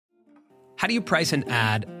How do you price an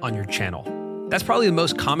ad on your channel? That's probably the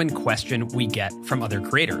most common question we get from other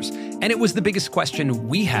creators. And it was the biggest question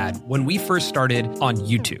we had when we first started on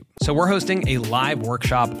YouTube. So we're hosting a live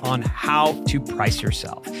workshop on how to price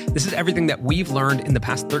yourself. This is everything that we've learned in the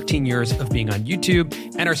past 13 years of being on YouTube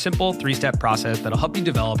and our simple 3-step process that'll help you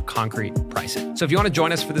develop concrete pricing. So if you want to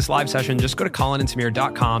join us for this live session, just go to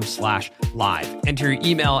colinandsamir.com/live. Enter your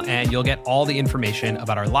email and you'll get all the information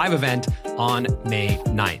about our live event on May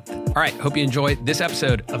 9th. All right, hope you enjoy this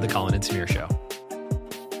episode of the Colin and Samir Show.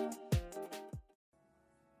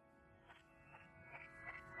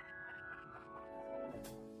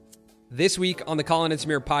 This week on the Colin and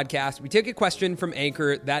Samir podcast, we take a question from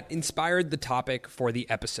Anchor that inspired the topic for the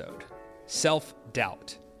episode: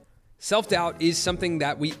 self-doubt. Self-doubt is something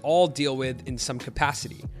that we all deal with in some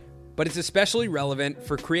capacity, but it's especially relevant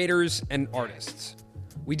for creators and artists.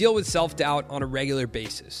 We deal with self-doubt on a regular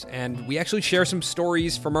basis, and we actually share some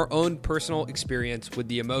stories from our own personal experience with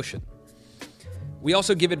the emotion. We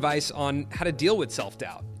also give advice on how to deal with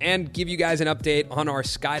self-doubt and give you guys an update on our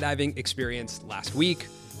skydiving experience last week,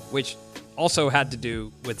 which also had to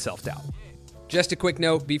do with self-doubt. Just a quick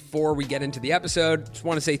note before we get into the episode, just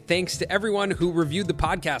want to say thanks to everyone who reviewed the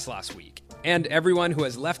podcast last week and everyone who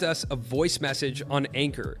has left us a voice message on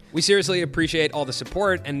Anchor. We seriously appreciate all the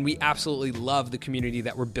support, and we absolutely love the community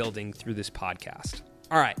that we're building through this podcast.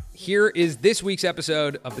 All right, here is this week's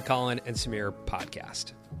episode of the Colin and Samir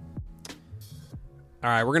podcast. All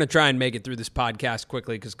right, we're going to try and make it through this podcast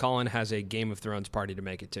quickly because Colin has a Game of Thrones party to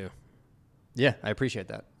make it to. Yeah, I appreciate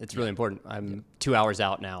that. It's really important. I'm 2 hours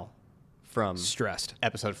out now from Stressed.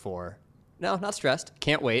 episode 4. No, not stressed.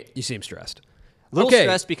 Can't wait. You seem stressed. A little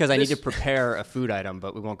stressed because I need to prepare a food item,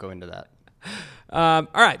 but we won't go into that. All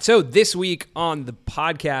right, so this week on the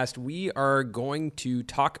podcast, we are going to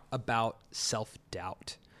talk about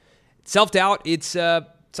self-doubt. Self-doubt, it's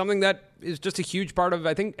something that is just a huge part of,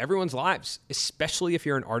 I think, everyone's lives, especially if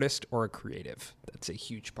you're an artist or a creative. That's a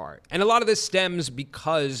huge part. And a lot of this stems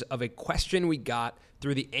because of a question we got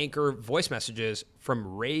through the Anchor voice messages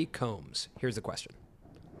from Ray Combs. Here's the question.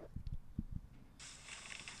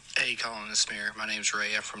 Hey, Colin and Samir. My name's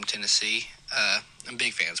Ray. I'm from Tennessee. I'm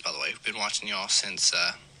big fans, by the way. I've been watching y'all since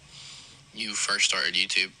you first started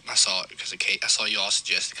YouTube. I saw it because of I saw y'all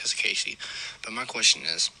suggest it because of Casey. But my question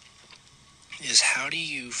is how do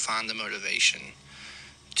you find the motivation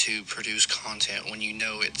to produce content when you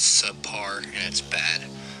know it's subpar and it's bad?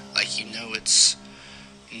 Like, you know it's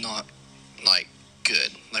not, like,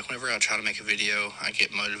 good. Like, whenever I try to make a video, I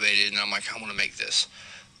get motivated and I'm like, I want to make this.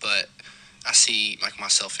 But I see, like,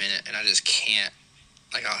 myself in it and I just can't.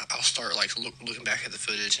 Like, I'll start, like, looking back at the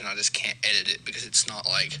footage and I just can't edit it because it's not,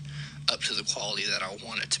 like, up to the quality that I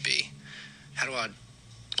want it to be. How do I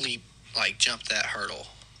jump that hurdle?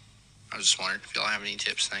 I was just wondering if y'all have any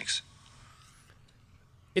tips. Thanks.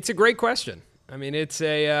 It's a great question. I mean, it's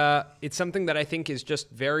something that I think is just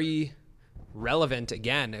very relevant,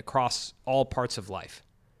 again, across all parts of life.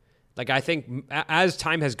 Like, I think as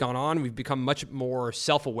time has gone on, we've become much more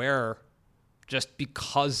self-aware just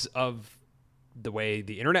because of the way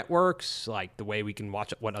the internet works, like the way we can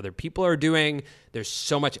watch what other people are doing. There's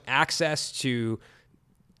so much access to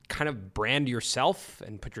kind of brand yourself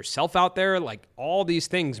and put yourself out there. Like, all these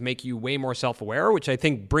things make you way more self-aware, which I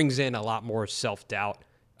think brings in a lot more self-doubt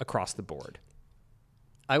across the board.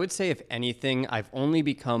 I would say, if anything, I've only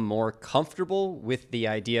become more comfortable with the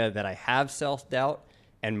idea that I have self-doubt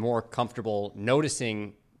and more comfortable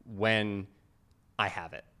noticing when I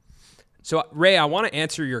have it. So, Ray, I want to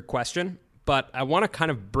answer your question, but I want to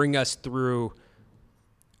kind of bring us through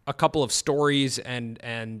a couple of stories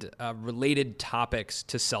and related topics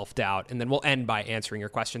to self-doubt, and then we'll end by answering your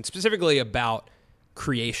question specifically about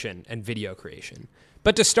creation and video creation.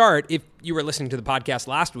 But to start, if you were listening to the podcast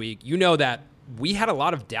last week, you know that we had a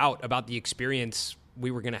lot of doubt about the experience we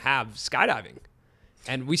were going to have skydiving.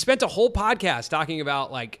 And we spent a whole podcast talking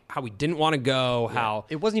about, like, how we didn't want to go, how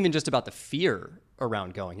it wasn't even just about the fear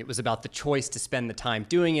around going. It was about the choice to spend the time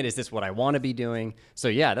doing it. Is this what I want to be doing? So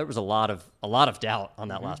yeah, there was a lot of doubt on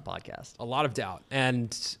that last podcast. A lot of doubt.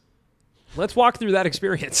 And let's walk through that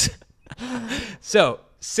experience. So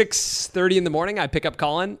 6:30 in the morning, I pick up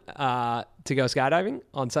Colin to go skydiving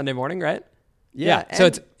on Sunday morning, right? Yeah.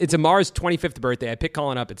 So it's Amar's 25th birthday. I pick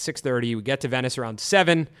Colin up at 6:30. We get to Venice around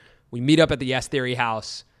 7. We meet up at the Yes Theory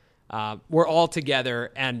house. We're all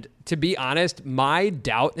together. And to be honest, my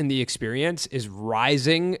doubt in the experience is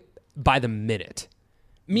rising by the minute.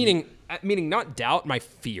 Meaning not doubt, my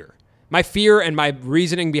fear. My fear and my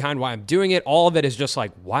reasoning behind why I'm doing it, all of it is just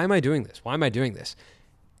like, why am I doing this? Why am I doing this?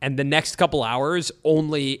 And the next couple hours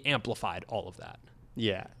only amplified all of that.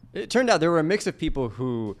 Yeah. It turned out there were a mix of people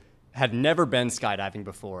who had never been skydiving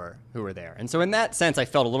before who were there. And so in that sense, I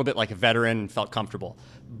felt a little bit like a veteran and felt comfortable.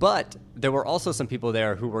 But there were also some people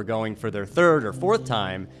there who were going for their third or fourth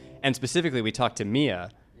time. And specifically, we talked to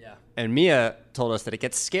Mia. Yeah. And Mia told us that it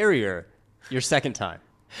gets scarier your second time.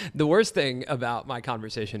 The worst thing about my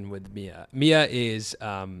conversation with Mia is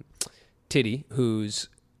Titty, who's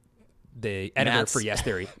the editor for Yes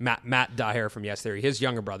Theory, Matt Daher from Yes Theory, his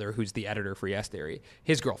younger brother, who's the editor for Yes Theory,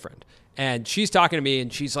 his girlfriend. And she's talking to me,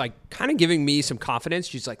 and she's like kind of giving me some confidence.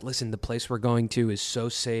 She's like, listen, the place we're going to is so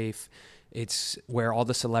safe. It's where all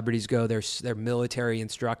the celebrities go. They're military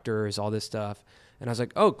instructors, all this stuff. And I was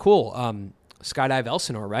like, oh, cool. Skydive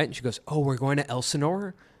Elsinore, right? And she goes, oh, we're going to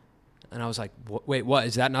Elsinore? And I was like, wait, what?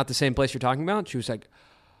 Is that not the same place you're talking about? She was like,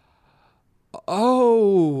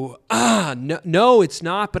 no, it's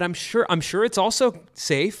not, but I'm sure it's also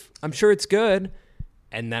safe. I'm sure it's good.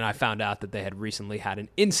 And then I found out that they had recently had an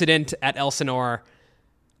incident at Elsinore,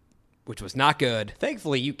 which was not good.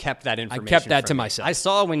 Thankfully, you kept that information. I kept that to me. myself. I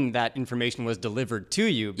saw when that information was delivered to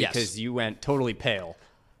you because Yes. you went totally pale.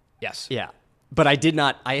 Yes. Yeah. But I did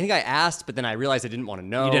not. I think I asked, but then I realized I didn't want to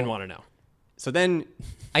know. You didn't want to know. So then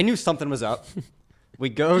I knew something was up. We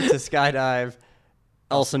go to skydive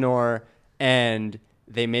Elsinore, and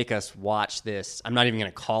they make us watch this. I'm not even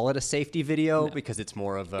going to call it a safety video because it's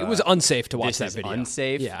more of a... It was unsafe to watch that this is video.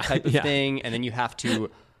 unsafe Yeah. type of Yeah. thing. And then you have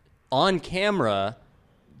to, on camera,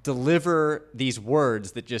 deliver these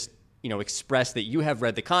words that just, express that you have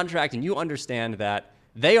read the contract and you understand that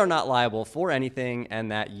they are not liable for anything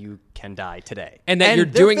and that you can die today. And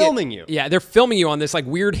that they're filming you. Yeah, they're filming you on this like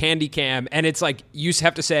weird handy cam, and it's like you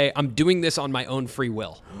have to say, I'm doing this on my own free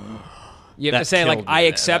will. You have to say, like, killed me, I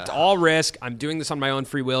man. accept all risk. I'm doing this on my own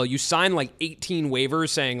free will. You sign like 18 waivers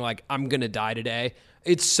saying like, I'm going to die today.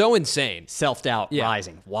 It's so insane. Self-doubt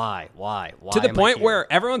rising. Why? To the am I point here?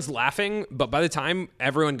 where everyone's laughing, but by the time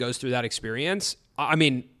everyone goes through that experience, I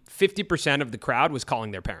mean, 50% of the crowd was calling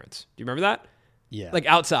their parents. Do you remember that? Yeah. Like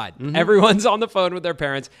outside. Mm-hmm. Everyone's on the phone with their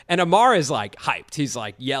parents. And Amar is like hyped. He's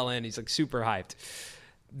like yelling. He's like super hyped.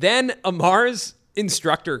 Then Amar's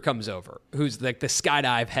instructor comes over, who's like the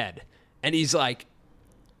skydive head. And he's like,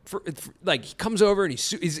 he comes over and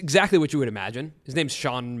he's exactly what you would imagine. His name's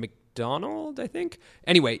Sean McDonald, I think.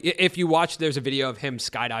 Anyway, if you watch, there's a video of him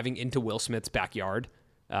skydiving into Will Smith's backyard.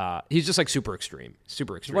 He's just like super extreme.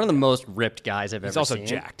 One of the most ripped guys I've ever seen. He's also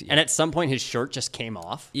jacked. Yeah. And at some point, his shirt just came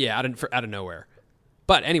off. Yeah, out of nowhere.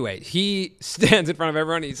 But anyway, he stands in front of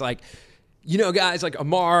everyone. And he's like, guys, like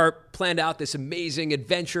Amar planned out this amazing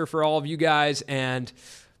adventure for all of you guys. And,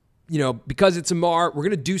 because it's Amar, we're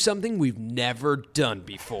going to do something we've never done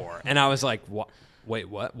before. And I was like, wait,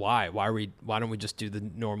 what? Why? Why don't we just do the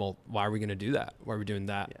normal? Why are we going to do that? Why are we doing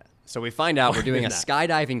that? Yeah. So we find out we're doing a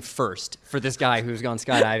skydiving first for this guy who's gone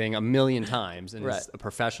skydiving a million times and is a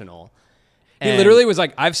professional. He literally was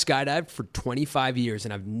like, I've skydived for 25 years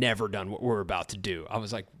and I've never done what we're about to do. I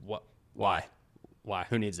was like, what? Why?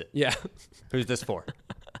 Who needs it? Yeah. Who's this for?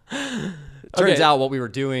 Turns out what we were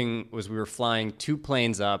doing was we were flying two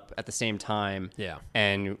planes up at the same time. Yeah.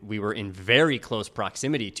 And we were in very close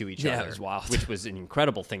proximity to each other. It was wild. Which was an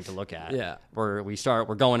incredible thing to look at. Yeah. We're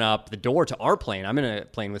going up the door to our plane. I'm in a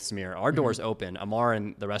plane with Samir. Our door's open. Amar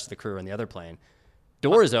and the rest of the crew are in the other plane.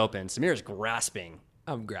 Door is open. Samir's grasping.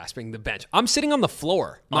 I'm grasping the bench. I'm sitting on the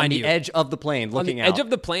floor, on the edge of the plane, looking out. On the edge of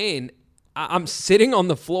the plane, I'm sitting on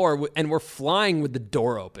the floor, and we're flying with the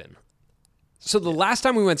door open. So the last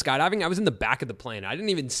time we went skydiving, I was in the back of the plane. I didn't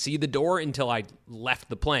even see the door until I left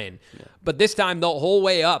the plane. Yeah. But this time, the whole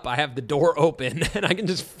way up, I have the door open, and I can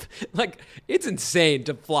just, it's insane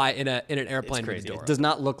to fly in an airplane with the door open. It does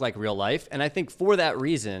not look like real life. And I think for that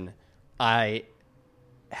reason, I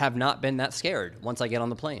have not been that scared once I get on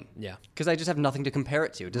the plane. Yeah. Because I just have nothing to compare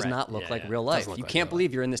it to. It does not look like real life. You can't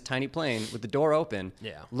believe you're in this tiny plane with the door open,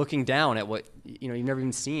 looking down at what you've never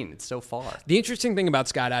even seen. It's so far. The interesting thing about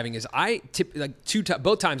skydiving is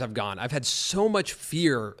both times I've gone, I've had so much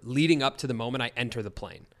fear leading up to the moment I enter the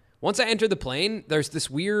plane. Once I enter the plane, there's this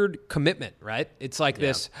weird commitment, right? It's like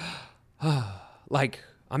this, like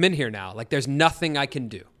I'm in here now. Like there's nothing I can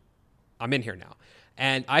do. I'm in here now.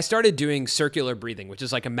 And I started doing circular breathing, which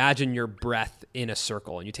is like imagine your breath in a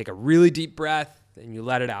circle. And you take a really deep breath and you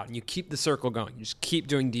let it out. And you keep the circle going. You just keep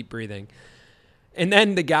doing deep breathing. And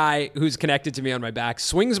then the guy who's connected to me on my back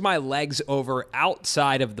swings my legs over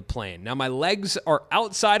outside of the plane. Now my legs are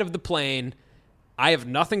outside of the plane. I have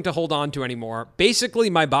nothing to hold on to anymore. Basically,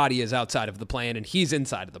 my body is outside of the plane and he's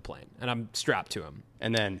inside of the plane. And I'm strapped to him.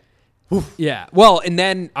 And then... Yeah. Well, and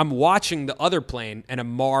then I'm watching the other plane and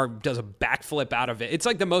Amar does a backflip out of it. It's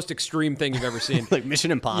like the most extreme thing you've ever seen. Like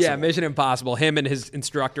Mission Impossible. Yeah, Mission Impossible. Him and his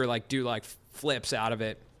instructor do flips out of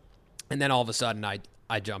it. And then all of a sudden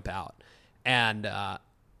I jump out. And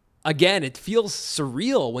again, it feels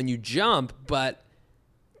surreal when you jump, but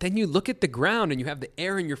then you look at the ground and you have the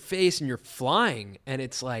air in your face and you're flying. And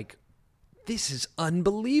it's like, this is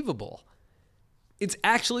unbelievable. It's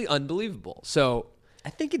actually unbelievable. So I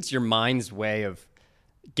think it's your mind's way of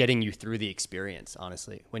getting you through the experience,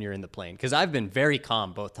 honestly, when you're in the plane. Because I've been very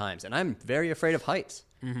calm both times, and I'm very afraid of heights.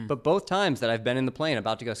 But both times that I've been in the plane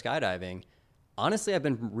about to go skydiving, honestly, I've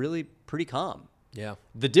been really pretty calm. yeah,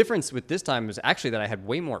 The difference with this time was actually that I had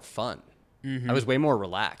way more fun. I was way more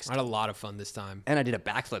relaxed. I had a lot of fun this time. And I did a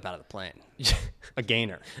backflip out of the plane. A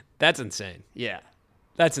gainer. That's insane. Yeah.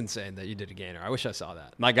 That's insane that you did a gainer. I wish I saw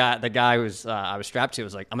that. The guy I was strapped to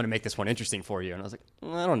was like, I'm going to make this one interesting for you. And I was like,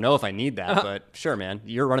 well, I don't know if I need that, but sure, man.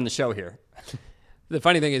 You're running the show here. The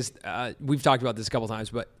funny thing is, we've talked about this a couple times,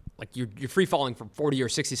 but like you're free falling for 40 or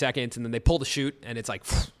 60 seconds, and then they pull the chute, and it's like,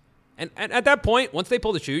 and at that point, once they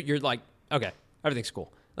pull the chute, you're like, okay, everything's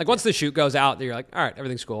cool. Like once the chute goes out, you're like, all right,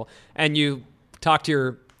 everything's cool. And you talk to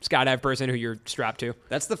your skydive person who you're strapped to.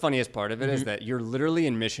 That's the funniest part of it is that you're literally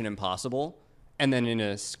in Mission Impossible. And then in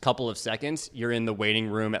a couple of seconds, you're in the waiting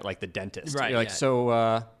room at like the dentist. Right, You're like, yeah.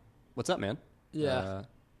 so what's up, man? Yeah.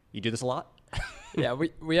 You do this a lot? Yeah,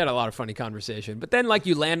 we had a lot of funny conversation. But then like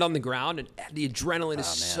you land on the ground and the adrenaline is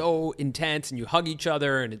so intense and you hug each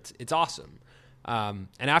other and it's awesome. And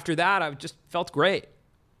after that, I just felt great.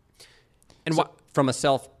 And So, from a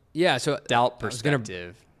self-doubt doubt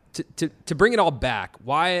perspective. To bring it all back,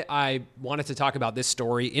 why I wanted to talk about this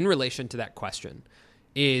story in relation to that question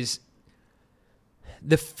is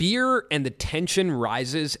the fear and the tension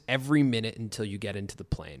rises every minute until you get into the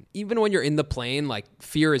plane. Even when you're in the plane, like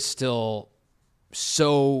fear is still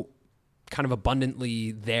so kind of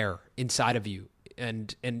abundantly there inside of you.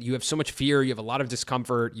 And you have so much fear, you have a lot of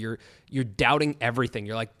discomfort, you're doubting everything.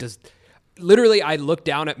 You're like, literally I look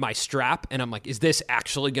down at my strap and I'm like, is this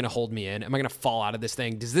actually going to hold me in? Am I going to fall out of this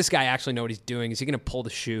thing? Does this guy actually know what he's doing? Is he going to pull the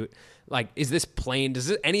chute? Like, is this plane,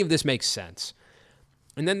 any of this make sense?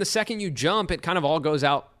 And then the second you jump, it kind of all goes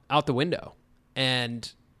out the window.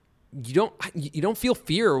 And you don't feel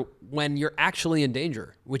fear when you're actually in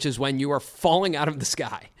danger, which is when you are falling out of the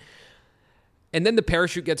sky. And then the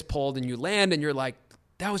parachute gets pulled and you land and you're like,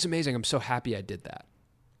 that was amazing. I'm so happy I did that.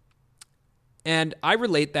 And I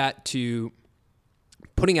relate that to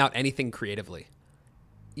putting out anything creatively.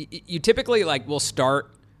 You typically like will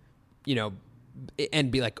start,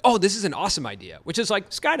 and be like, oh, this is an awesome idea, which is like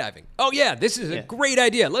skydiving. Oh yeah, this is a great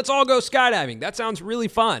idea. Let's all go skydiving. That sounds really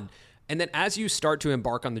fun. And then as you start to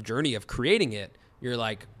embark on the journey of creating it, you're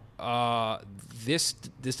like, this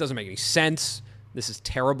doesn't make any sense. This is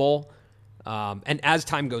terrible. And as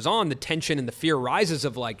time goes on, the tension and the fear rises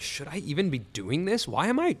of like, should I even be doing this? Why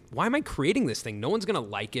am I creating this thing? No one's going to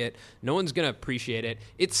like it. No one's going to appreciate it.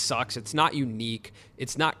 It sucks. It's not unique.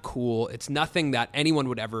 It's not cool. It's nothing that anyone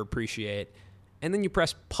would ever appreciate. And then you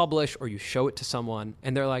press publish or you show it to someone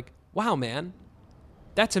and they're like, wow, man,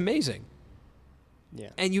 that's amazing. Yeah.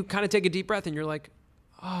 And you kind of take a deep breath and you're like,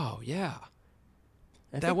 oh yeah,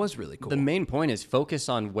 that was really cool. The main point is focus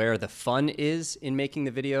on where the fun is in making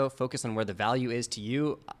the video. Focus on where the value is to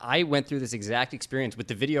you. I went through this exact experience with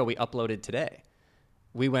the video we uploaded today.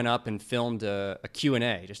 We went up and filmed a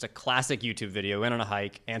Q&A, just a classic YouTube video. Went on a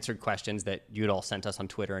hike, answered questions that you'd all sent us on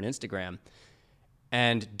Twitter and Instagram.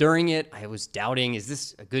 And during it, I was doubting, is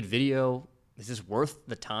this a good video? Is this worth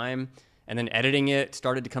the time? And then editing it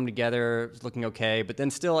started to come together. It was looking okay. But then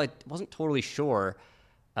still, I wasn't totally sure.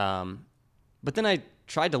 But then I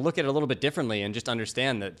tried to look at it a little bit differently and just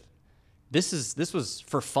understand that this was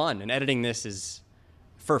for fun. And editing this is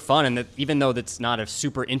for fun. And that even though that's not a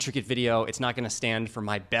super intricate video, it's not going to stand for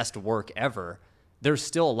my best work ever. There's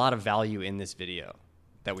still a lot of value in this video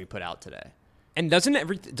that we put out today. And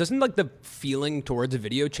doesn't like the feeling towards a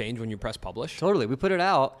video change when you press publish? Totally. We put it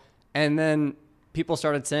out, and then people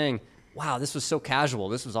started saying, wow, this was so casual.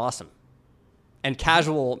 This was awesome. And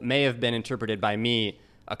casual may have been interpreted by me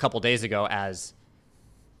a couple days ago as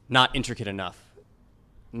not intricate enough,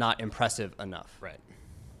 not impressive enough. Right.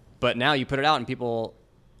 But now you put it out, and people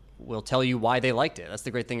will tell you why they liked it. That's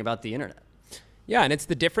the great thing about the internet. Yeah, and it's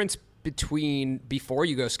the difference between before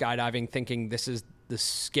you go skydiving thinking this is the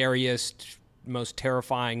scariest, most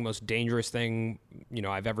terrifying, most dangerous thing,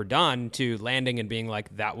 I've ever done, to landing and being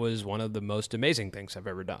like, that was one of the most amazing things I've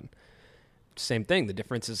ever done. Same thing. The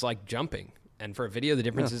difference is like jumping. And for a video, the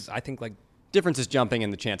difference is, I think, like... Difference is jumping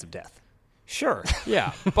and the chance of death. Sure.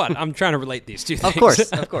 Yeah. But I'm trying to relate these two things.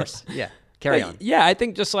 Of course. Yeah. Carry on. Yeah. I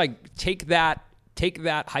think just like take that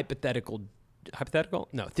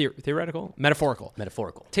metaphorical.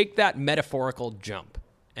 Metaphorical. Take that metaphorical jump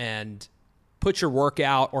and put your work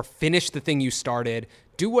out or finish the thing you started.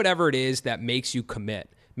 Do whatever it is that makes you commit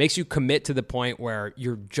to the point where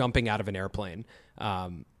you're jumping out of an airplane,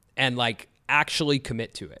 and like actually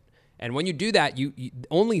commit to it. And when you do that, you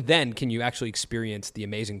only then can you actually experience the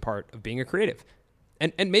amazing part of being a creative.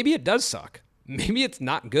 And maybe it does suck. Maybe it's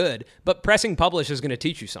not good, but pressing publish is going to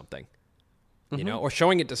teach you something, you know, or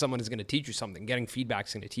showing it to someone is going to teach you something. Getting feedback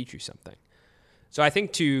is going to teach you something. So I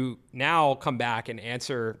think to now come back and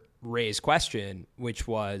answer Ray's question, which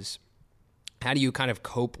was, how do you kind of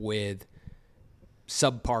cope with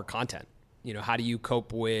subpar content? You know, how do you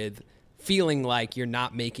cope with feeling like you're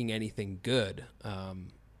not making anything good?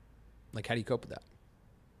 Like, how do you cope with that?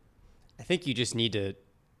 I think you just need to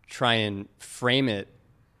try and frame it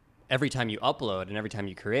every time you upload and every time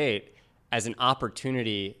you create as an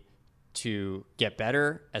opportunity to get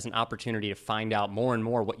better, as an opportunity to find out more and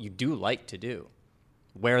more what you do like to do,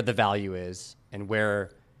 where the value is, and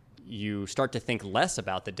where you start to think less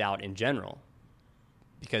about the doubt in general.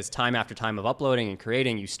 Because time after time of uploading and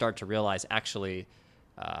creating, you start to realize actually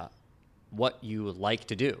what you like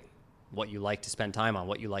to do, what you like to spend time on,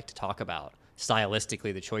 what you like to talk about,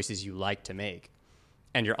 stylistically, the choices you like to make.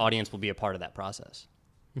 And your audience will be a part of that process.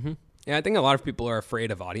 Mm-hmm. Yeah, I think a lot of people are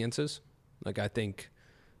afraid of audiences. Like, I think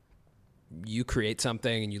you create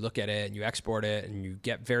something and you look at it and you export it and you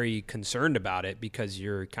get very concerned about it because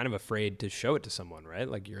you're kind of afraid to show it to someone, right?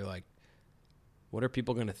 Like, you're like, what are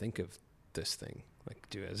people going to think of this thing?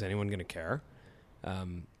 Like, is anyone going to care?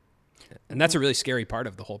 And that's a really scary part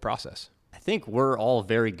of the whole process. I think we're all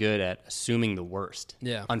very good at assuming the worst.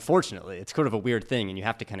 Yeah. Unfortunately, it's sort of a weird thing, and you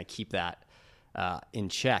have to kind of keep that in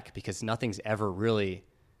check because nothing's ever really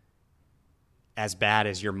as bad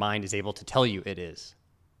as your mind is able to tell you it is.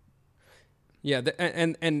 Yeah,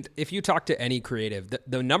 and if you talk to any creative,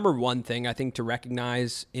 the number one thing I think to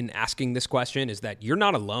recognize in asking this question is that you're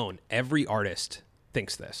not alone. Every artist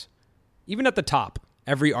thinks this. Even at the top,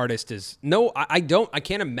 every artist is... No, I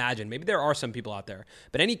can't imagine. Maybe there are some people out there,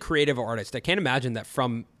 but any creative artist, I can't imagine that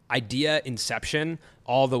from idea inception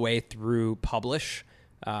all the way through publish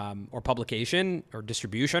or publication or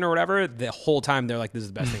distribution or whatever, the whole time they're like, this is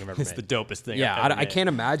the best thing I've ever made. It's the dopest thing Yeah, I've ever I made. can't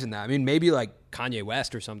imagine that. I mean, maybe like Kanye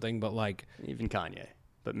West or something, but like... Even Kanye,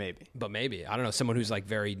 but maybe. I don't know, someone who's like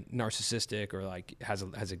very narcissistic or like has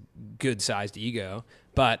a good sized ego.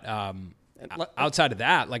 But outside of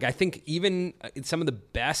that, like, I think even some of the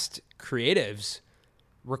best creatives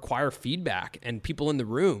require feedback and people in the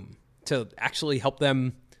room to actually help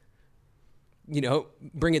them, you know,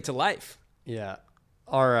 bring it to life. Yeah.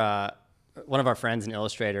 Our one of our friends and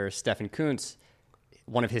illustrators, Stefan Kuntz,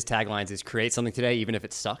 one of his taglines is create something today, even if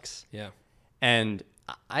it sucks. Yeah. And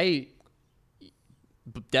I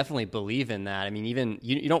definitely believe in that. I mean, even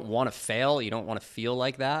you don't want to fail. You don't want to feel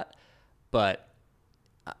like that. But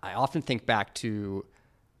I often think back to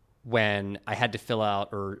when I had to fill out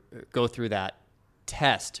or go through that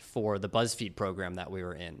test for the BuzzFeed program that we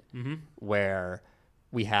were in, where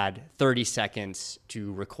we had 30 seconds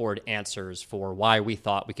to record answers for why we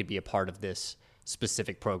thought we could be a part of this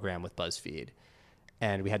specific program with BuzzFeed.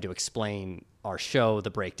 And we had to explain our show, the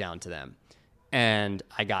breakdown, to them. And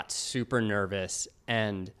I got super nervous.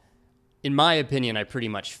 And in my opinion, I pretty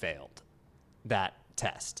much failed that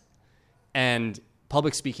test. And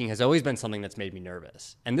public speaking has always been something that's made me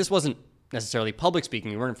nervous. And this wasn't necessarily public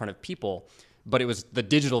speaking. We weren't in front of people, but it was the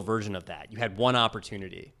digital version of that. You had one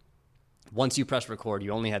opportunity. Once you press record,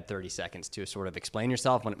 you only had 30 seconds to sort of explain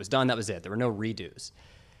yourself. When it was done, that was it. There were no redos.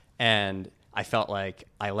 And I felt like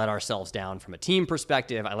I let ourselves down from a team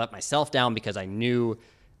perspective. I let myself down because I knew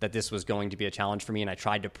that this was going to be a challenge for me, and I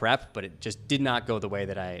tried to prep, but it just did not go the way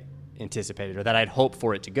that I anticipated or that I'd hoped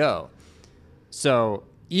for it to go. So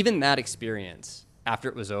even that experience, after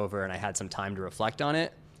it was over and I had some time to reflect on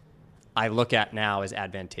it, I look at now as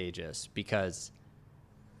advantageous because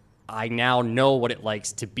I now know what it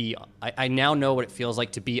likes to be. I now know what it feels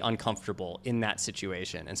like to be uncomfortable in that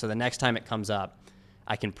situation. And so the next time it comes up,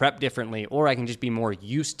 I can prep differently, or I can just be more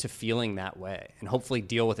used to feeling that way and hopefully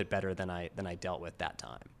deal with it better than I dealt with that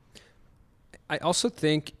time. I also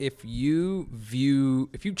think if you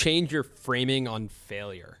change your framing on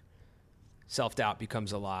failure, self-doubt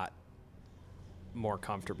becomes a lot more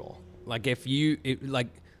comfortable. Like if you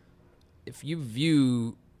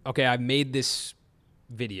view, okay, I made this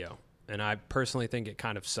video and I personally think it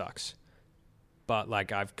kind of sucks, but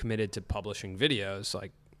like I've committed to publishing videos,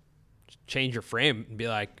 like change your frame and be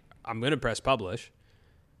like, I'm going to press publish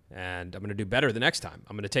and I'm going to do better the next time.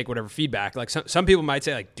 I'm going to take whatever feedback. Like some people might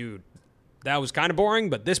say like, dude, that was kind of boring,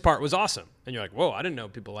 but this part was awesome. And you're like, whoa, I didn't know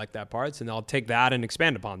people like that parts. And I'll take that and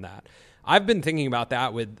expand upon that. I've been thinking about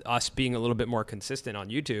that with us being a little bit more consistent on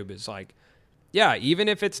YouTube is like, Yeah, even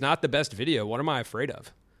if it's not the best video, what am I afraid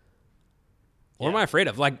of? What am I afraid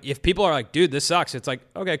of? Like, if people are like, dude, this sucks, it's like,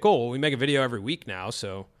 okay, cool. Well, we make a video every week now,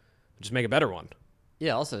 so just make a better one.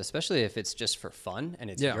 Yeah, also, especially if it's just for fun and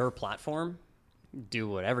it's your platform, do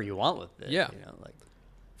whatever you want with it. Yeah. You know, like,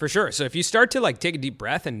 for sure. So if you start to like take a deep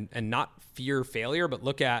breath and not fear failure, but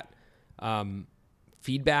look at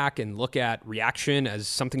feedback and look at reaction as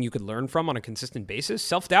something you could learn from on a consistent basis,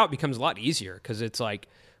 self-doubt becomes a lot easier because it's like,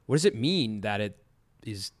 what does it mean that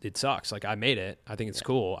it sucks? Like, I made it. I think it's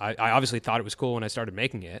cool. I obviously thought it was cool when I started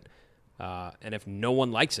making it. And if no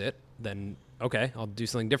one likes it, then okay, I'll do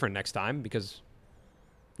something different next time because,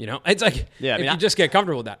 you know, it's like, you just get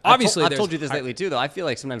comfortable with that. Obviously, I've told you this lately too, though. I feel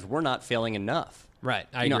like sometimes we're not failing enough. Right.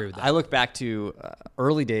 I agree with that. I look back to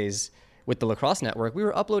early days with the Lacrosse Network. We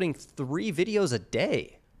were uploading 3 videos a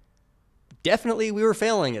day. Definitely we were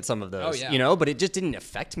failing at some of those, you know, but it just didn't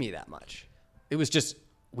affect me that much. It was just,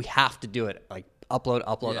 we have to do it. Like,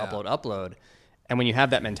 upload. And when you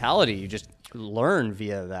have that mentality, you just learn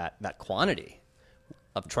via that quantity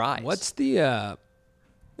of tries. What's the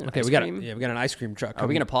okay, we got an ice cream truck. Are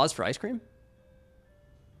we going to pause for ice cream?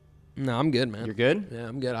 No, I'm good, man. You're good? Yeah,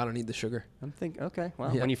 I'm good. I don't need the sugar. I'm thinking, okay. Well,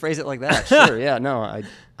 when you phrase it like that, sure. Yeah, no,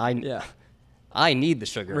 I need the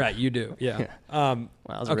sugar. Right, you do. Yeah. Wow,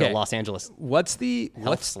 that was a real Los Angeles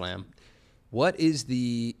health slam. What is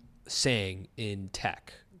the saying in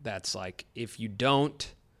tech that's like, if you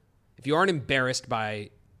aren't embarrassed by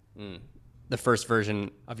the first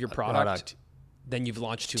version of your product, then you've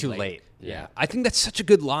launched too late. Yeah. I think that's such a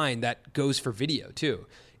good line that goes for video too.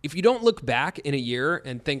 If you don't look back in a year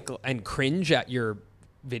and think and cringe at your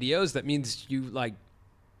videos, that means you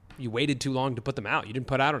waited too long to put them out. You didn't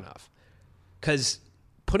put out enough. Because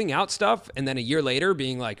putting out stuff and then a year later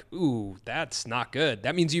being like, ooh, that's not good,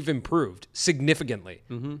 that means you've improved significantly.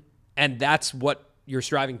 Mm-hmm. And that's what you're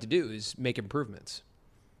striving to do, is make improvements.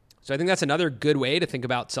 So I think that's another good way to think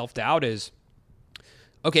about self-doubt is,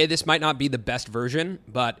 okay, this might not be the best version,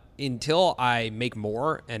 but until I make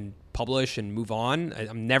more and publish and move on,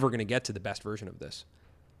 I'm never going to get to the best version of this.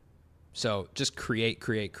 So just create.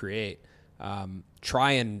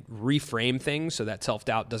 Try and reframe things so that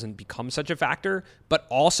self-doubt doesn't become such a factor, but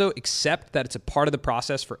also accept that it's a part of the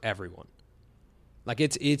process for everyone. Like,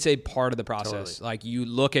 it's a part of the process. Totally. Like, you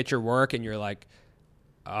look at your work and you're like,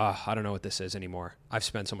 I don't know what this is anymore. I've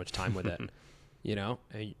spent so much time with it. You know,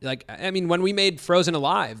 like, I mean, when we made Frozen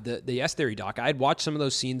Alive, the Yes Theory doc, I had watched some of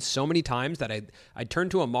those scenes so many times that I turned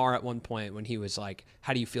to Amar at one point when he was like,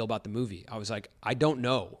 how do you feel about the movie? I was like, I don't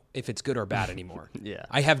know if it's good or bad anymore. Yeah.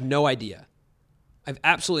 I have no idea. I have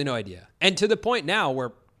absolutely no idea. And to the point now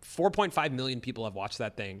where 4.5 million people have watched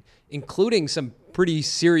that thing, including some pretty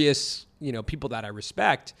serious, you know, people that I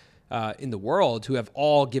respect in the world who have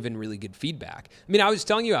all given really good feedback. I mean, I was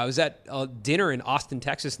telling you, I was at dinner in Austin,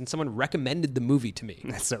 Texas, and someone recommended the movie to me.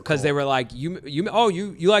 That's so cool. Because they were like, you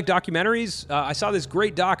like documentaries? I saw this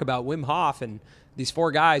great doc about Wim Hof and these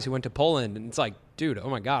 4 guys who went to Poland. And it's like, dude, oh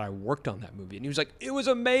my God, I worked on that movie. And he was like, it was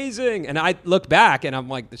amazing. And I looked back and I'm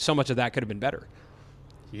like, so much of that could have been better.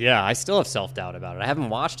 Yeah, I still have self-doubt about it. I haven't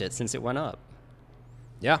watched it since it went up.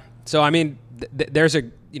 Yeah. So, I mean, there's a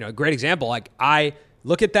great example. Like, I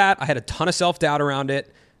look at that. I had a ton of self-doubt around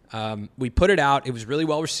it. We put it out. It was really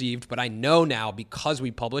well received. But I know now, because we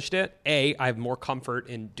published it, A, I have more comfort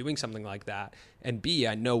in doing something like that. And B,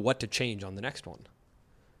 I know what to change on the next one.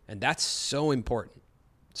 And that's so important.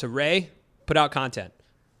 So, Ray, put out content.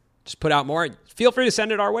 Just put out more. Feel free to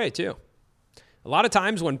send it our way, too. A lot of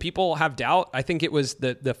times when people have doubt, I think it was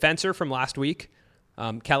the fencer from last week,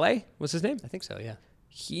 Kelly was his name? I think so, yeah.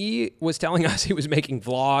 He was telling us he was making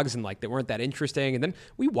vlogs and like they weren't that interesting. And then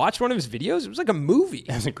we watched one of his videos. It was like a movie.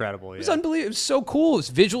 It was incredible. It was unbelievable. It was so cool. It was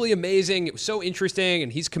visually amazing. It was so interesting.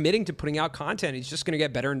 And he's committing to putting out content. He's just going to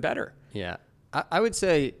get better and better. Yeah. I would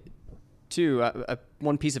say, too,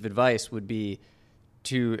 one piece of advice would be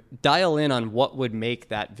to dial in on what would make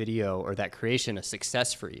that video or that creation a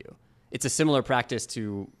success for you. It's a similar practice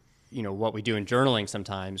to, you know, what we do in journaling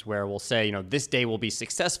sometimes, where we'll say, you know, this day will be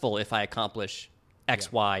successful if I accomplish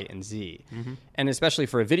X, Y, and Z. Mm-hmm. And especially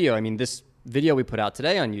for a video, I mean, this video we put out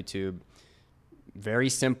today on YouTube, very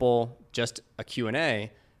simple, just a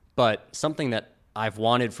Q&A, but something that I've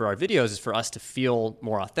wanted for our videos is for us to feel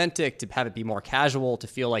more authentic, to have it be more casual, to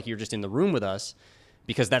feel like you're just in the room with us,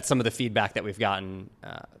 because that's some of the feedback that we've gotten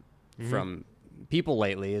from people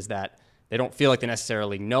lately, is that they don't feel like they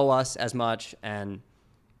necessarily know us as much, and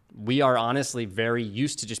we are honestly very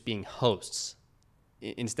used to just being hosts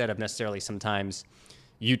instead of necessarily sometimes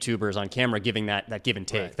YouTubers on camera giving that give and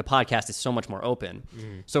take. Right. The podcast is so much more open.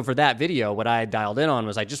 So for that video, what I dialed in on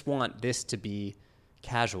was I just want this to be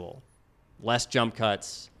casual. less jump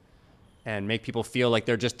cuts, and make people feel like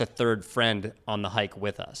they're just the third friend on the hike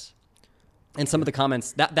with us. And some of the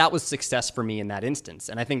comments, that was success for me in that instance.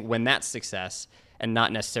 And I think when that's success, and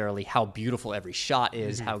not necessarily how beautiful every shot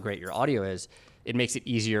is, how great your audio is, it makes it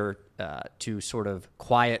easier to sort of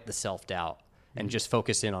quiet the self-doubt and just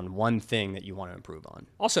focus in on one thing that you want to improve on.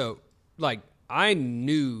 Also, like, I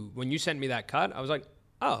knew when you sent me that cut, I was like,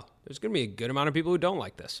 oh, there's going to be a good amount of people who don't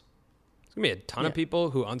like this. There's going to be a ton of people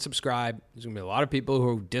who unsubscribe. There's going to be a lot of people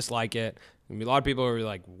who dislike it. There's going to be a lot of people who are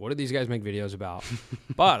like, what do these guys make videos about?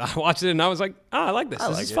 But I watched it and I was like, oh, I like this.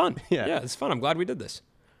 This is fun. Yeah, it's fun. I'm glad we did this.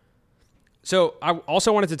 So I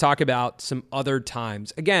also wanted to talk about some other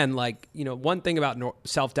times. Again, like, you know, one thing about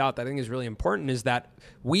self-doubt that I think is really important is that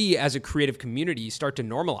we as a creative community start to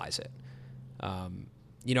normalize it.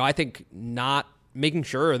 You know, I think not making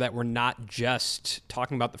sure that we're not just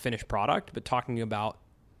talking about the finished product, but talking about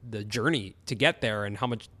the journey to get there and how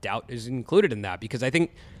much doubt is included in that. Because I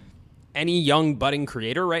think any young budding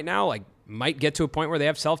creator right now, like, might get to a point where they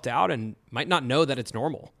have self-doubt and might not know that it's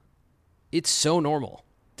normal. It's so normal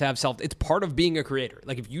to have it's part of being a creator.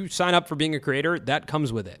 Like, if you sign up for being a creator, that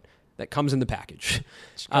comes with it. That comes in the package.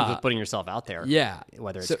 It comes with putting yourself out there. Yeah.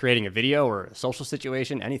 Whether it's creating a video or a social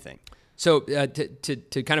situation, anything. So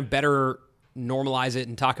to kind of better normalize it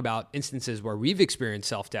and talk about instances where we've experienced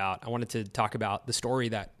self-doubt, I wanted to talk about the story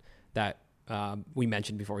that we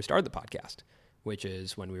mentioned before we started the podcast, which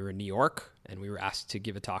is when we were in New York and we were asked to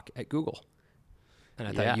give a talk at Google. And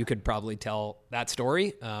I thought you could probably tell that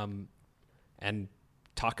story and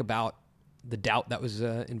talk about the doubt that was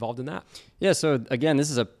involved in that. Yeah, so again,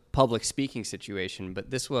 this is a public speaking situation, but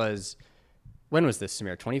when was this,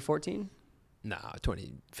 Samir? 2014? No,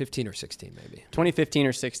 2015 or 16 maybe. 2015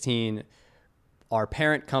 or 16, our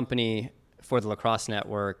parent company for the Lacrosse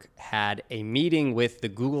Network had a meeting with the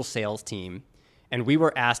Google sales team, and we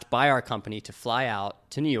were asked by our company to fly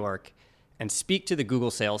out to New York and speak to the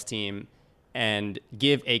Google sales team and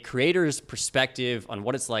give a creator's perspective on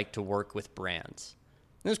what it's like to work with brands.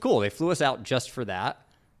 It was cool. They flew us out just for that,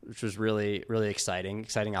 which was really, really exciting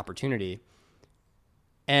opportunity.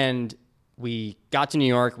 And we got to New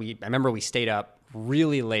York. I remember we stayed up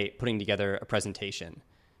really late putting together a presentation.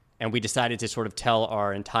 And we decided to sort of tell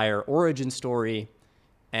our entire origin story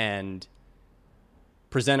and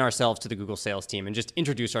present ourselves to the Google sales team and just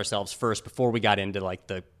introduce ourselves first before we got into like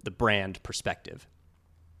the brand perspective.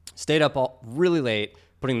 Stayed up all really late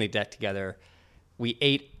putting the deck together. We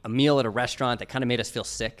ate a meal at a restaurant that kind of made us feel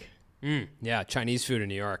sick. Yeah, Chinese food in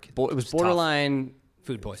New York. It was borderline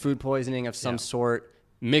food poisoning of some sort,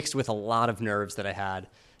 mixed with a lot of nerves that I had.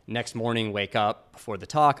 Next morning, wake up before the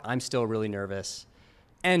talk. I'm still really nervous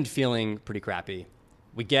and feeling pretty crappy.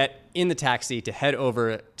 We get in the taxi to head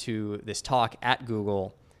over to this talk at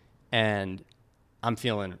Google, and I'm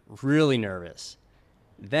feeling really nervous.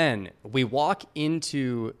 Then we walk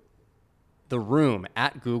into the room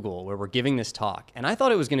at Google where we're giving this talk, and I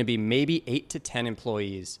thought it was going to be maybe 8 to 10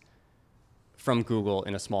 employees from Google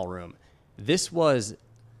in a small room. This was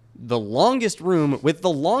the longest room with the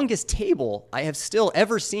longest table I have still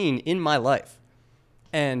ever seen in my life.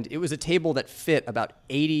 And it was a table that fit about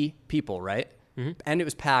 80 people, right? Mm-hmm. And it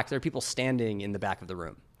was packed. There were people standing in the back of the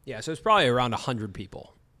room. Yeah, so it's probably around 100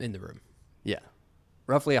 people in the room. Yeah,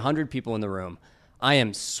 roughly 100 people in the room. I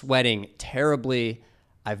am sweating terribly.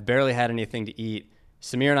 I've barely had anything to eat.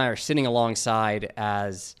 Samir and I are sitting alongside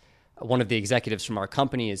as one of the executives from our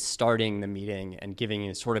company is starting the meeting and giving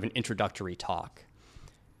a sort of an introductory talk.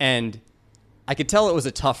 And I could tell it was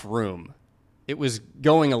a tough room. It was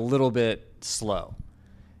going a little bit slow.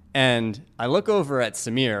 And I look over at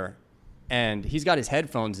Samir, and he's got his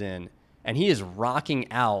headphones in, and he is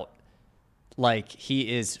rocking out like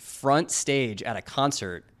he is front stage at a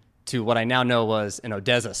concert to what I now know was an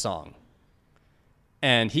Odessa song.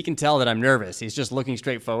 And he can tell that I'm nervous. He's just looking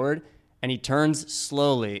straight forward, and he turns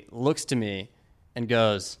slowly, looks to me, and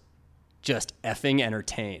goes, "Just effing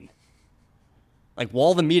entertain." Like,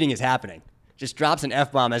 while the meeting is happening, just drops an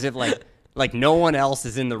F-bomb as if like no one else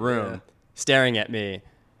is in the room staring at me.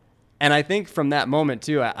 And I think from that moment,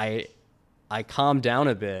 too, I calmed down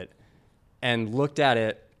a bit and looked at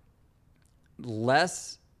it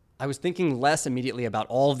less. I was thinking less immediately about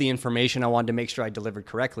all of the information I wanted to make sure I delivered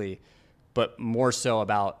correctly, but more so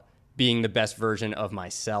about being the best version of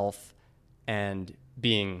myself and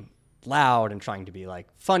being loud and trying to be like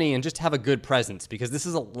funny and just have a good presence, because this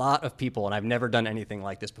is a lot of people and I've never done anything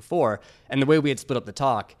like this before. And the way we had split up the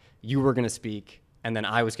talk, you were going to speak and then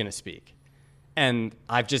I was going to speak. And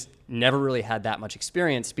I've just never really had that much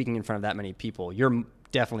experience speaking in front of that many people. You're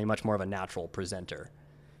definitely much more of a natural presenter.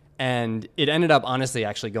 And it ended up honestly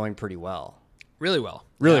actually going pretty well. Really well.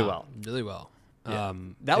 Really well. Really well. Yeah.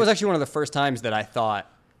 That was actually one of the first times that I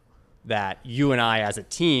thought that you and I as a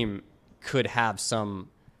team could have some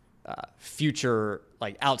future,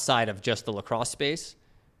 like outside of just the lacrosse space,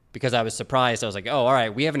 because I was surprised. I was like, oh, all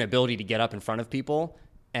right, we have an ability to get up in front of people,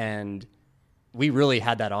 and we really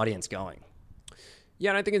had that audience going. Yeah,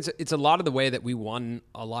 and I think it's a lot of the way that we won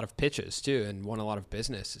a lot of pitches too, and won a lot of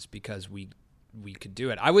business is because we could do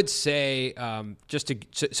it. I would say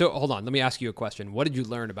so hold on, let me ask you a question. What did you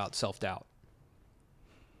learn about self-doubt?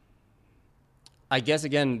 I guess,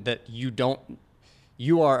 again, that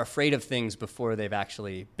you are afraid of things before they've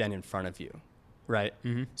actually been in front of you, right?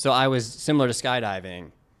 Mm-hmm. So I was, similar to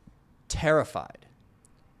skydiving, terrified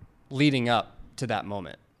leading up to that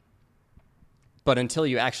moment. But until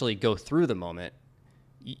you actually go through the moment,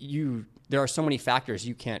 there are so many factors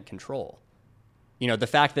you can't control. You know, the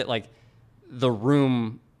fact that like the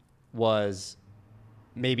room was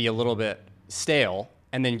maybe a little bit stale,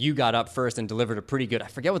 and then you got up first and delivered a pretty good, I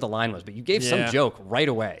forget what the line was, but you gave some joke right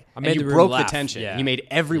away. And you broke the tension. Yeah. You made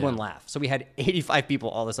everyone laugh. So we had 85 people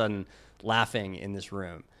all of a sudden laughing in this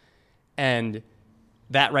room. And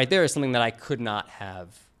that right there is something that I could not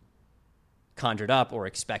have conjured up or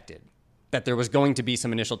expected. That there was going to be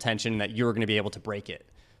some initial tension, that you were going to be able to break it.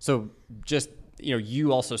 So just,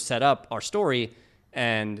 you also set up our story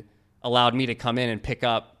and allowed me to come in and pick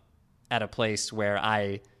up at a place where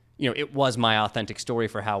it was my authentic story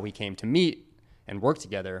for how we came to meet and work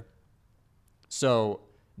together. So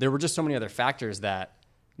there were just so many other factors that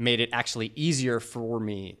made it actually easier for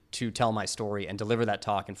me to tell my story and deliver that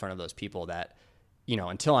talk in front of those people that,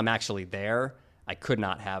 until I'm actually there, I could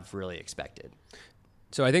not have really expected.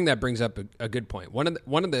 So I think that brings up a good point. One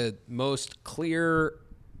of the most clear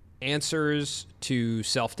answers to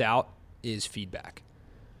self-doubt is feedback.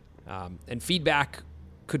 And feedback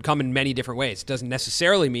could come in many different ways. It doesn't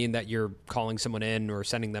necessarily mean that you're calling someone in or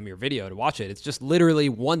sending them your video to watch it. It's just literally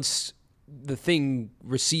once the thing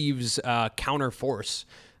receives counter force,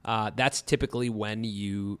 that's typically when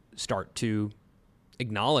you start to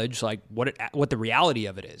acknowledge like what the reality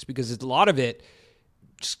of it is, because a lot of it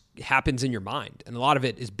just happens in your mind, and a lot of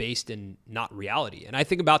it is based in not reality. And I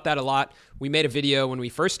think about that a lot. We made a video when we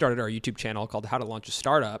first started our YouTube channel called How to Launch a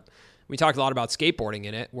Startup. We talked a lot about skateboarding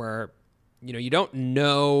in it, where you don't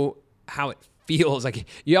know how it feels. Like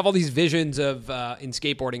you have all these visions of in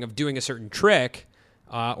skateboarding of doing a certain trick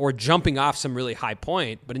or jumping off some really high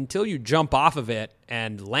point, but until you jump off of it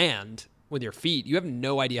and land with your feet, you have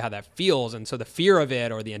no idea how that feels. And so the fear of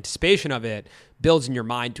it or the anticipation of it builds in your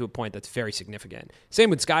mind to a point that's very significant. Same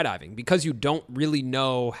with skydiving, because you don't really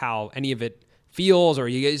know how any of it feels, or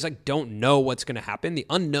you just like don't know what's going to happen. The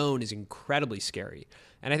unknown is incredibly scary.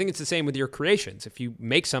 And I think it's the same with your creations. If you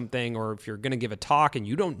make something, or if you're going to give a talk and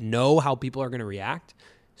you don't know how people are going to react,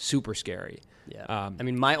 super scary. Yeah.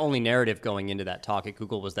 My only narrative going into that talk at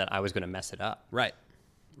Google was that I was going to mess it up. Right.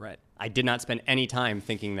 I did not spend any time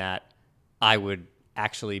thinking that I would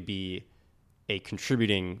actually be a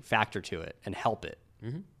contributing factor to it and help it,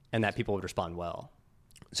 and that people would respond well.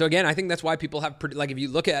 So again, I think that's why people have, if you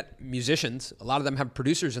look at musicians, a lot of them have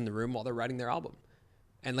producers in the room while they're writing their album.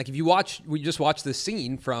 And like if you watch, we just watched this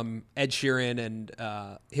scene from Ed Sheeran and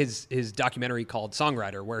his documentary called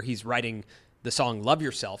Songwriter, where he's writing the song Love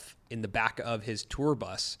Yourself in the back of his tour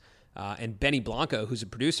bus. And Benny Blanco, who's a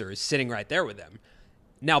producer, is sitting right there with them.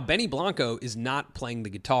 Now, Benny Blanco is not playing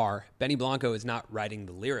the guitar. Benny Blanco is not writing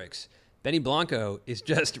the lyrics. Benny Blanco is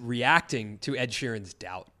just reacting to Ed Sheeran's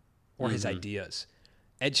doubt or his ideas.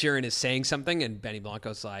 Ed Sheeran is saying something, and Benny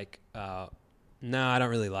Blanco's like, no, I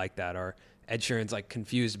don't really like that. Or Ed Sheeran's like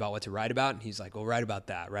confused about what to write about, and he's like, well, write about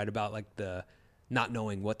that. Write about like the not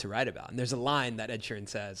knowing what to write about. And there's a line that Ed Sheeran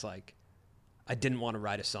says, like, I didn't want to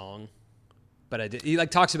write a song, but I did. He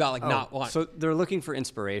like talks about like not wanting. So they're looking for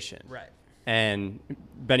inspiration. Right. And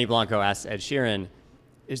Benny Blanco asks Ed Sheeran,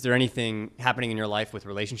 is there anything happening in your life with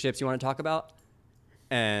relationships you want to talk about?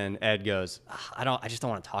 And Ed goes, I just don't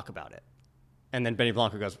want to talk about it. And then Benny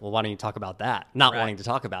Blanco goes, well, why don't you talk about that? Not wanting to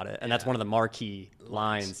talk about it. And that's one of the marquee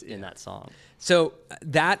lines in that song. So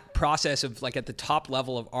that process of like at the top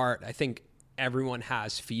level of art, I think everyone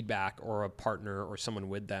has feedback or a partner or someone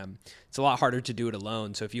with them. It's a lot harder to do it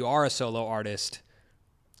alone. So if you are a solo artist,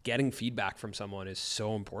 getting feedback from someone is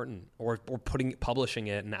so important, or publishing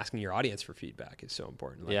it and asking your audience for feedback is so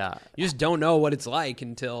important. Like, you just don't know what it's like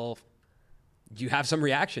until you have some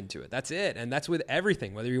reaction to it. That's it. And that's with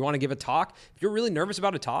everything. Whether you want to give a talk, if you're really nervous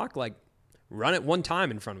about a talk, like run it one time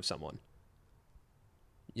in front of someone,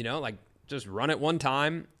 like just run it one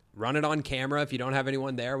time, run it on camera. If you don't have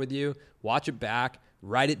anyone there with you, watch it back,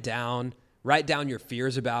 write it down, write down your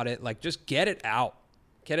fears about it. Like just get it out.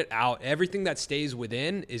 Get it out. Everything that stays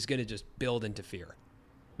within is going to just build into fear.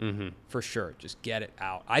 For sure. Just get it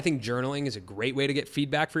out. I think journaling is a great way to get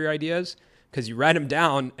feedback for your ideas, because you write them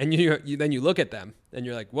down and then you look at them and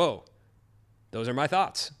you're like, whoa, those are my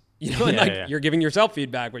thoughts. And you're giving yourself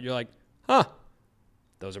feedback, but you're like, huh,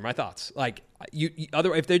 those are my thoughts. Like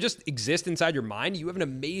if they just exist inside your mind, you have an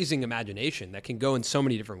amazing imagination that can go in so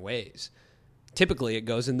many different ways. Typically it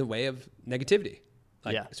goes in the way of negativity,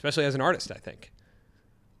 especially as an artist, I think.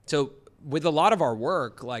 So with a lot of our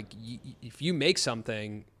work, like if you make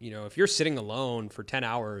something, if you're sitting alone for 10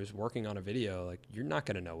 hours working on a video, like you're not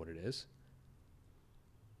going to know what it is.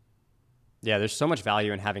 Yeah, there's so much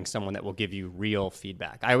value in having someone that will give you real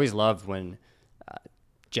feedback. I always love when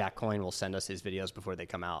Jack Coyne will send us his videos before they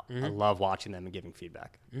come out. I love watching them and giving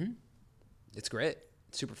feedback. It's great.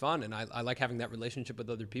 It's super fun. And I like having that relationship with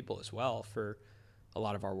other people as well for a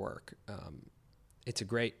lot of our work. It's a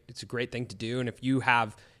great thing to do. And if you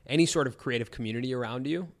have any sort of creative community around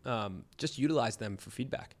you, just utilize them for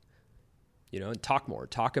feedback, and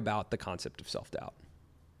talk about the concept of self-doubt.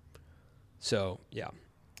 So yeah,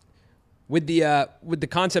 with the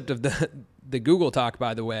concept of the Google talk,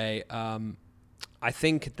 by the way, I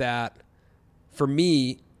think that for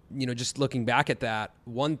me, just looking back at that,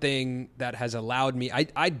 one thing that has allowed me,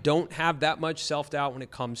 I don't have that much self-doubt when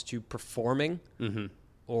it comes to performing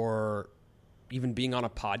or even being on a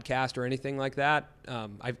podcast or anything like that.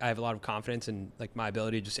 I have a lot of confidence in like my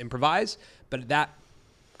ability to just improvise, but that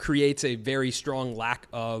creates a very strong lack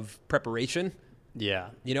of preparation. Yeah.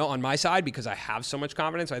 On my side, because I have so much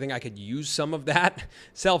confidence. I think I could use some of that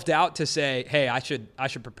self-doubt to say, hey, I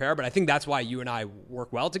should prepare. But I think that's why you and I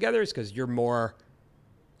work well together, is because you're more,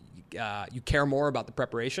 you care more about the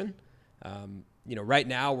preparation. Right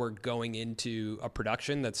now we're going into a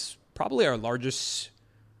production that's probably our largest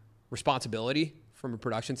responsibility from a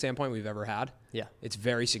production standpoint we've ever had. Yeah. It's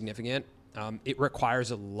very significant. It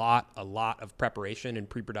requires a lot of preparation and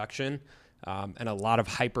pre-production. And a lot of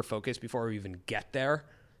hyper focus before we even get there.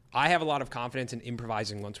 I have a lot of confidence in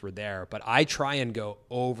improvising once we're there, but I try and go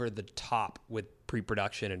over the top with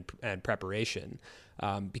pre-production and preparation,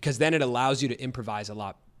 because then it allows you to improvise a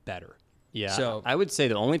lot better. Yeah. So I would say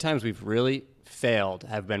the only times we've really failed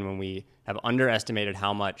have been when we have underestimated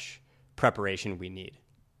how much preparation we need.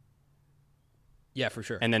 Yeah, for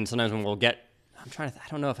sure. And then sometimes when we'll get, I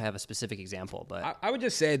don't know if I have a specific example, but I would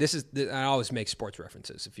just say I always make sports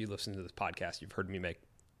references. If you listen to this podcast, you've heard me make a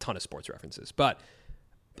ton of sports references. But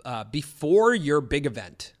before your big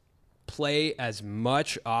event, play as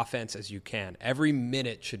much offense as you can. Every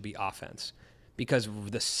minute should be offense, because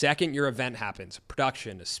the second your event happens,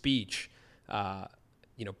 production, a speech,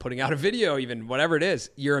 putting out a video, even whatever it is,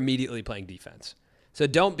 you're immediately playing defense. So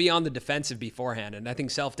don't be on the defensive beforehand. And I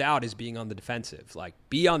think self-doubt is being on the defensive. Like,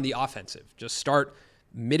 be on the offensive. Just start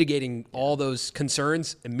mitigating all those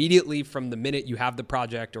concerns immediately from the minute you have the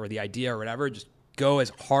project or the idea or whatever. Just go as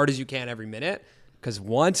hard as you can every minute, because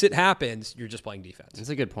once it happens, you're just playing defense. That's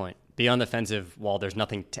a good point. Be on the defensive while there's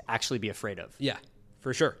nothing to actually be afraid of. Yeah,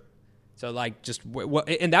 for sure. So like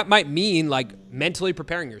and that might mean like mentally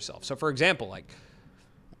preparing yourself. So for example, like,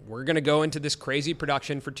 we're going to go into this crazy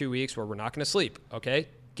production for 2 weeks where we're not going to sleep. Okay.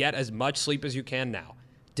 Get as much sleep as you can now.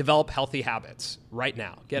 Develop healthy habits right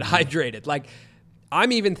now. Get hydrated. Like,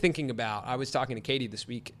 I'm even thinking about, I was talking to Katie this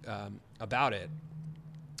week about it.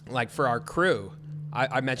 Like, for our crew,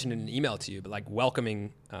 I mentioned in an email to you, but like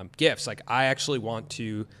welcoming gifts. Like, I actually want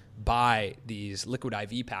to buy these liquid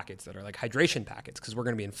IV packets that are like hydration packets, because we're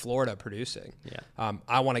going to be in Florida producing. Yeah.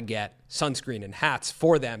 I want to get sunscreen and hats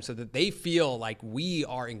for them so that they feel like we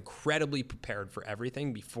are incredibly prepared for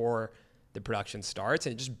everything before the production starts.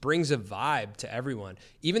 And it just brings a vibe to everyone.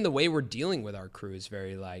 Even the way we're dealing with our crew is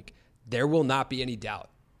very like, there will not be any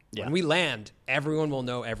doubt. Yeah. When we land, everyone will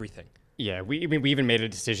know everything. Yeah. We even made a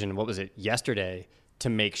decision, what was it, yesterday, to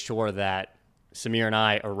make sure that Samir and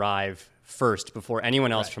I arrive first before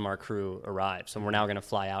anyone else from our crew arrives. So we're now going to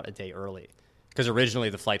fly out a day early, because originally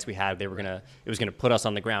the flights we had, it was going to put us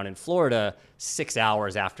on the ground in Florida 6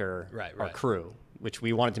 hours after our crew, which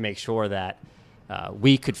we wanted to make sure that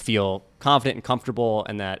we could feel confident and comfortable,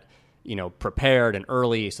 and that, prepared and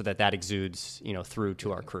early, so that exudes, through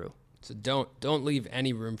to our crew. So don't leave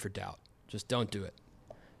any room for doubt. Just don't do it.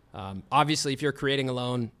 Obviously, if you're creating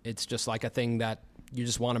alone, it's just like a thing that you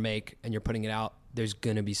just want to make and you're putting it out. There's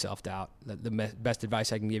going to be self-doubt. The best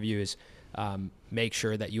advice I can give you is make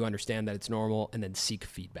sure that you understand that it's normal, and then seek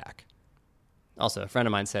feedback. Also, a friend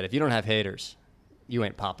of mine said, if you don't have haters, you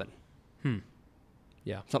ain't popping.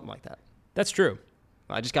 Yeah. Something like that. That's true.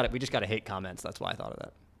 We just got to hate comments. That's why I thought of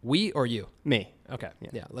that. We or you? Me. Okay.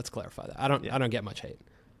 Yeah, let's clarify that. I don't get much hate.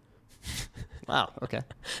 Wow. Okay.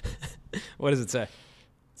 What does it say? It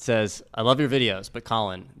says, I love your videos, but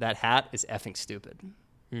Colin, that hat is effing stupid.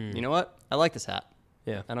 You know what? I like this hat.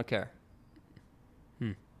 Yeah. I don't care.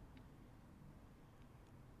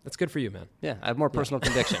 That's good for you, man. Yeah, I have more personal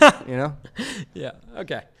conviction, you know? Yeah.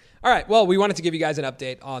 Okay. All right. Well, we wanted to give you guys an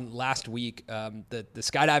update on last week, the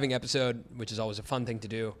skydiving episode, which is always a fun thing to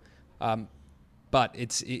do. But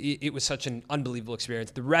it was such an unbelievable experience.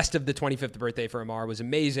 The rest of the 25th birthday for Amar was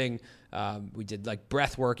amazing. We did like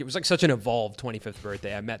breath work. It was like such an evolved 25th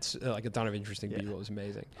birthday. I met like a ton of interesting people. It was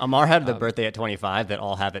amazing. Amar had the birthday at 25 that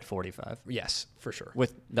all have at 45. Yes, for sure.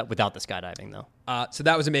 Without the skydiving, though. So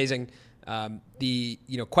that was amazing. The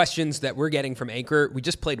questions that we're getting from Anchor, we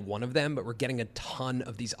just played one of them, but we're getting a ton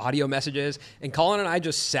of these audio messages. And Colin and I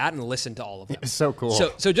just sat and listened to all of them. It's so cool.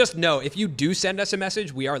 So just know, if you do send us a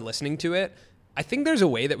message, we are listening to it. I think there's a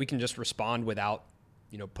way that we can just respond without,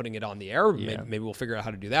 putting it on the air. Yeah. Maybe we'll figure out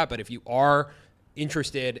how to do that. But if you are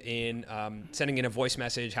interested in sending in a voice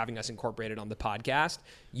message, having us incorporated on the podcast,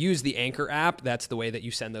 use the Anchor app. That's the way that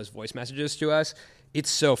you send those voice messages to us. It's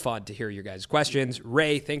so fun to hear your guys' questions.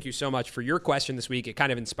 Ray, thank you so much for your question this week. It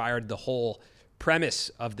kind of inspired the whole premise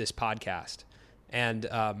of this podcast. And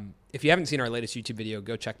if you haven't seen our latest YouTube video,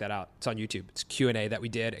 go check that out. It's on YouTube. It's a Q&A that we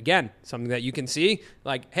did. Again, something that you can see.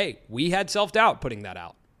 Like, hey, we had self-doubt putting that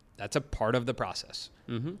out. That's a part of the process.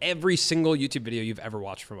 Mm-hmm. Every single YouTube video you've ever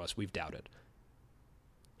watched from us, we've doubted.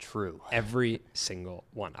 True. Every single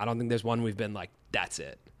one. I don't think there's one we've been like, that's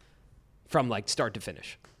it. From like start to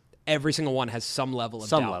finish. Every single one has some level of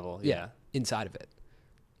doubt. Some level, yeah. Inside of it.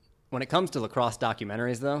 When it comes to lacrosse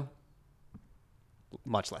documentaries, though,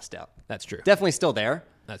 much less doubt. That's true. Definitely still there.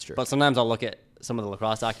 That's true. But sometimes I'll look at some of the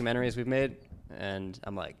lacrosse documentaries we've made, and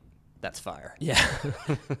I'm like, that's fire. Yeah.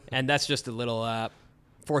 And that's just a little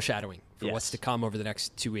foreshadowing for Yes. what's to come over the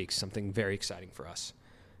next 2 weeks. Something very exciting for us.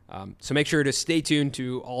 So make sure to stay tuned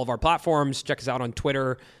to all of our platforms. Check us out on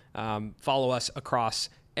Twitter. Follow us across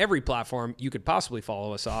every platform you could possibly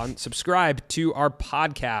follow us on. Subscribe to our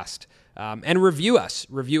podcast. And review us.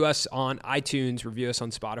 Review us on iTunes, review us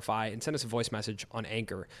on Spotify, and send us a voice message on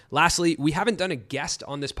Anchor. Lastly, we haven't done a guest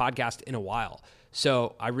on this podcast in a while.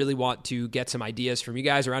 So I really want to get some ideas from you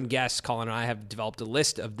guys around guests. Colin and I have developed a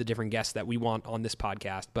list of the different guests that we want on this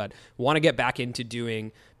podcast, but want to get back into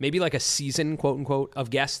doing maybe like a season, quote unquote, of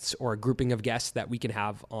guests or a grouping of guests that we can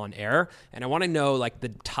have on air. And I want to know like the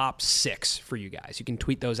top 6 for you guys. You can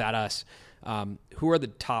tweet those at us. Who are the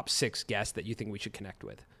top 6 guests that you think we should connect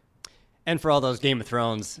with? And for all those Game of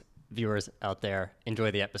Thrones viewers out there,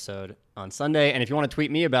 enjoy the episode on Sunday. And if you want to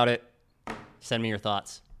tweet me about it, send me your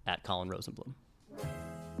thoughts at Colin Rosenblum.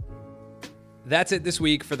 That's it this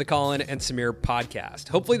week for the Colin and Samir podcast.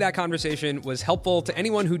 Hopefully that conversation was helpful to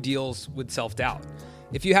anyone who deals with self-doubt.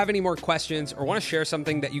 If you have any more questions or want to share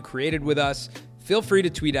something that you created with us, feel free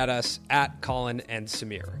to tweet at us at Colin and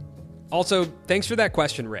Samir. Also, thanks for that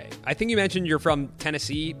question, Ray. I think you mentioned you're from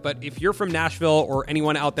Tennessee, but if you're from Nashville or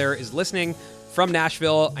anyone out there is listening from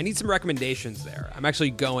Nashville, I need some recommendations there. I'm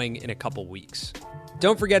actually going in a couple weeks.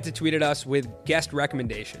 Don't forget to tweet at us with guest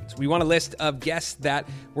recommendations. We want a list of guests that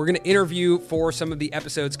we're going to interview for some of the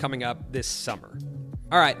episodes coming up this summer.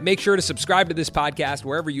 All right, make sure to subscribe to this podcast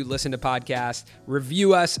wherever you listen to podcasts.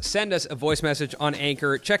 Review us, send us a voice message on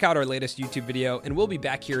Anchor, check out our latest YouTube video, and we'll be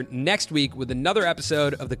back here next week with another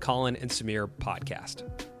episode of the Colin and Samir podcast.